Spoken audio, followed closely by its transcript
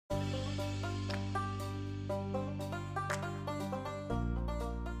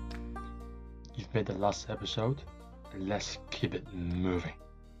made the last episode, and let's keep it moving.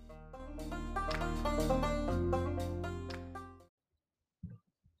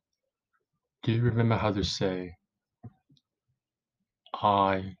 Do you remember how to say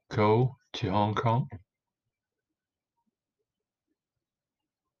I go to Hong Kong?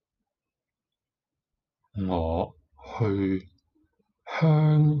 我去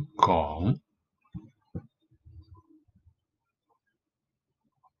香港。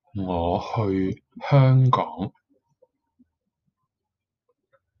我去香港。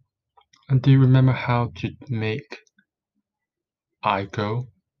And do you remember how to make I go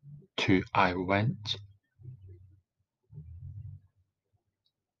to I went?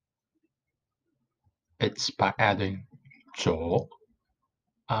 It's by adding 咗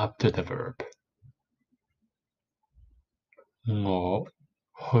after the verb. 我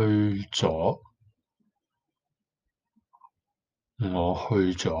去咗。我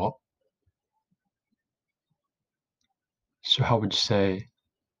去咗。So how would you say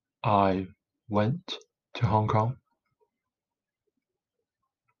I went to Hong Kong?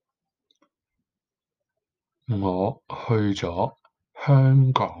 我去咗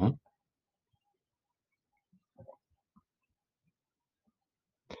香港。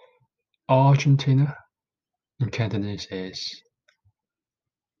Argentina in Cantonese is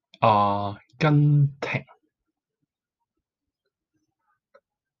阿根廷。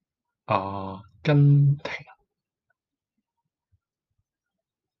阿根廷。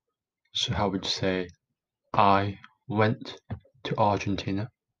So how would you say I went to Argentina?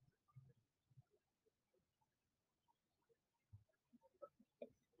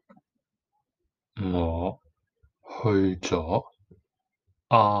 我去咗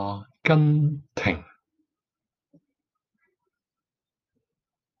阿根廷。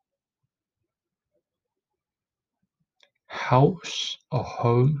House or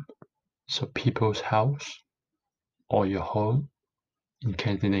home, so people's house or your home in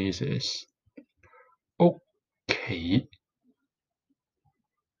Cantonese is 屋企。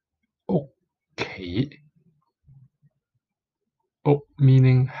屋企。屋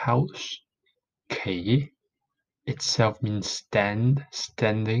meaning house. 企 itself means stand,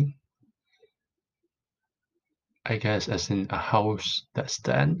 standing. I guess as in a house that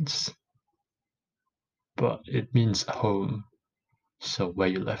stands. But it means home, so where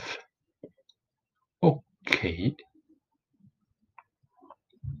you live. 屋企.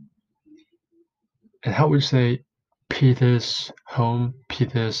 And how would you say Peter's home,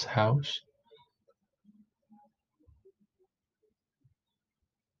 Peter's house?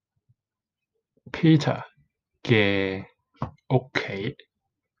 Peter 嘅屋企.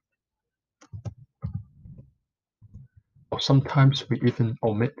 Or sometimes we even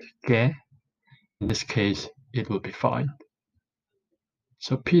omit 嘅. In this case, it will be fine.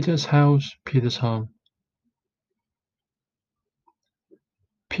 So Peter's house, Peter's home.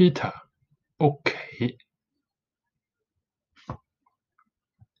 Peter 屋企.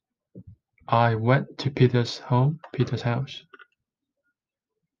 I went to Peter's home, Peter's house.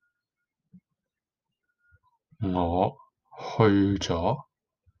 我去咗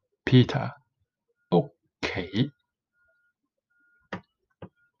Peter 屋企。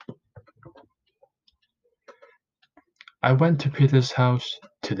I went to Peter's house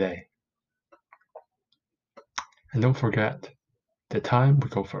today. And don't forget, the time we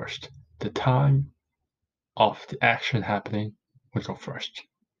go first. The time of the action happening we go first.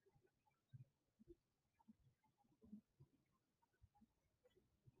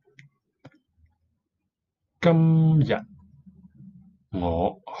 今日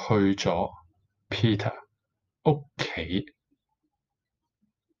我去咗 Peter 屋企。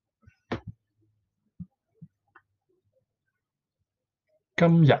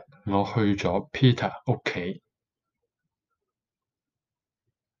今日我去咗 Peter 屋企。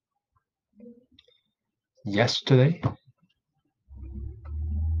Yesterday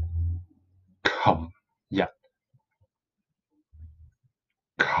琴日。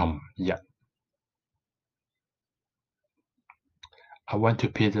琴日。I went to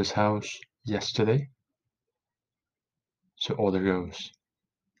Peter's house yesterday. So order goes.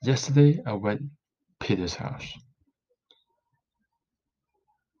 Yesterday I went Peter's house.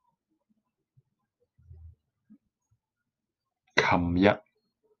 琴日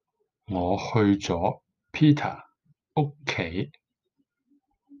我去咗 Peter 屋企。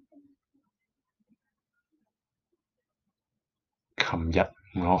琴日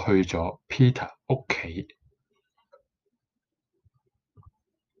我去咗 Peter 屋企。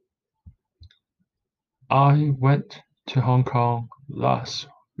I went to Hong Kong last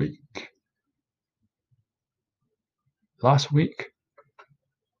week. Last week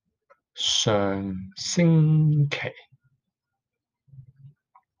上星期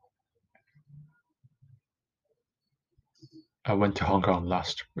I went to Hong Kong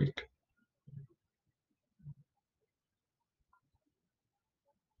last week.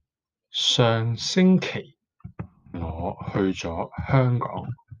 上星期我去咗香港。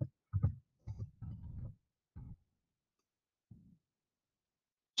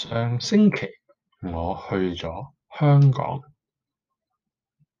上星期我去咗香港。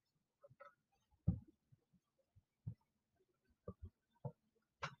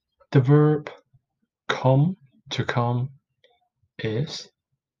The verb come to come is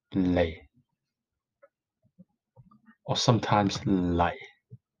嚟 or sometimes 嚟.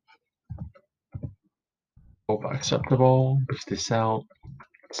 Both are acceptable because they sound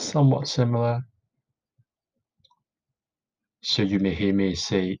somewhat similar. So you may hear me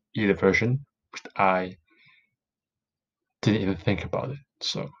say either version, but I didn't even think about it.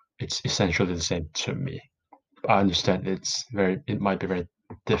 So it's essentially the same to me. I understand it might be very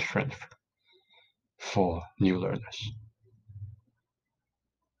different for new learners.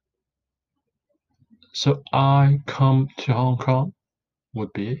 So I come to Hong Kong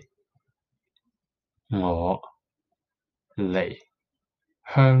would be 我嚟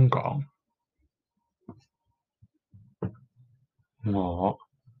香港。我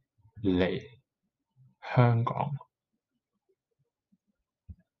嚟香港。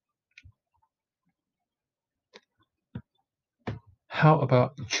How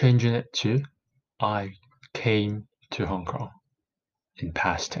about changing it to I came to Hong Kong in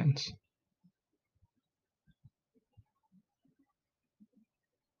past tense?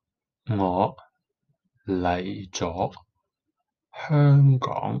 我嚟咗香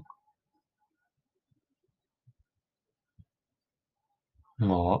港。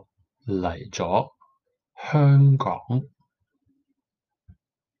我嚟咗香港。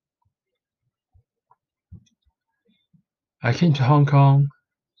I came to Hong Kong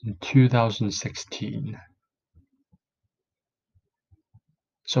in 2016.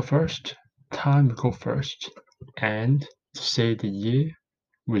 So first, time we go first, and to say the year,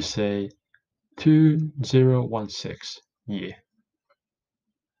 we say 2016 year.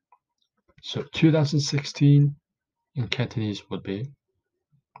 So 2016 in Cantonese would be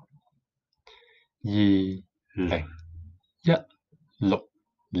 2016年。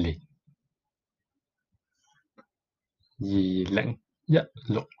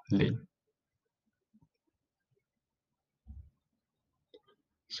2016年。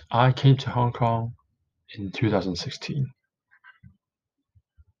So I came to Hong Kong in 2016.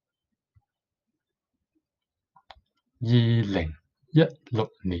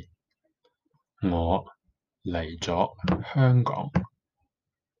 2016年我嚟咗香港。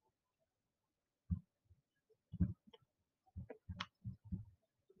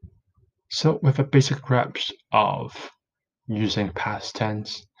So with a basic grasp of using past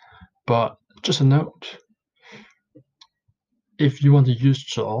tense, but just a note, if you want to use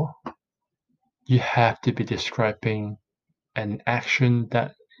咗, you have to be describing an action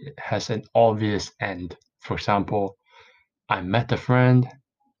that has an obvious end. For example, I met a friend,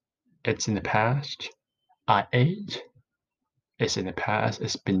 it's in the past. I ate, it's in the past,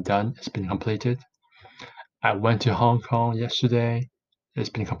 it's been done, it's been completed. I went to Hong Kong yesterday, it's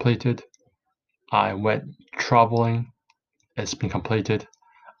been completed. I went traveling, it's been completed.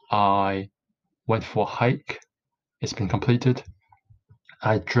 I went for a hike, it's been completed.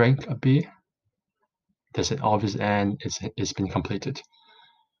 I drank a beer, there's an obvious end, it's been completed.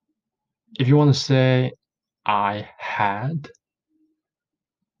 If you want to say I had,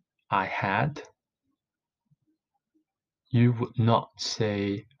 you would not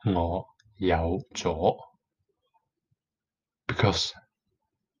say 我有咗, because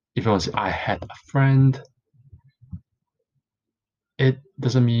if you want to say I had a friend, it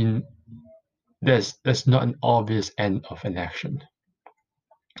doesn't mean there's not an obvious end of an action.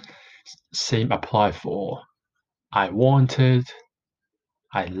 Same apply for I wanted,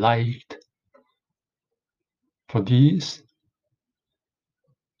 I liked. For these,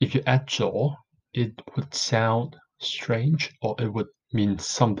 if you add 咗, it would sound strange or it would mean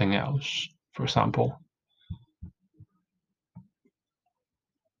something else. For example,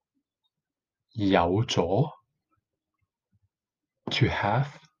 有咗, to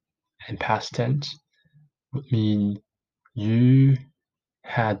have in past tense would mean you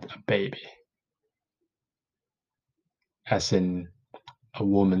had a baby, as in a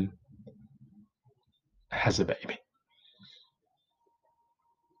woman has a baby.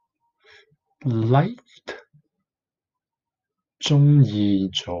 Liked, 鍾意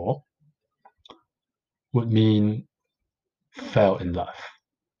咗 would mean fell in love.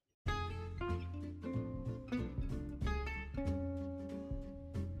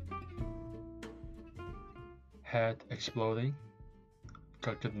 head exploding,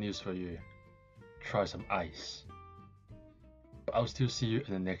 got good news for you. Try some ice. But I'll still see you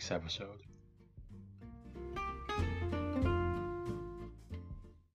in the next episode.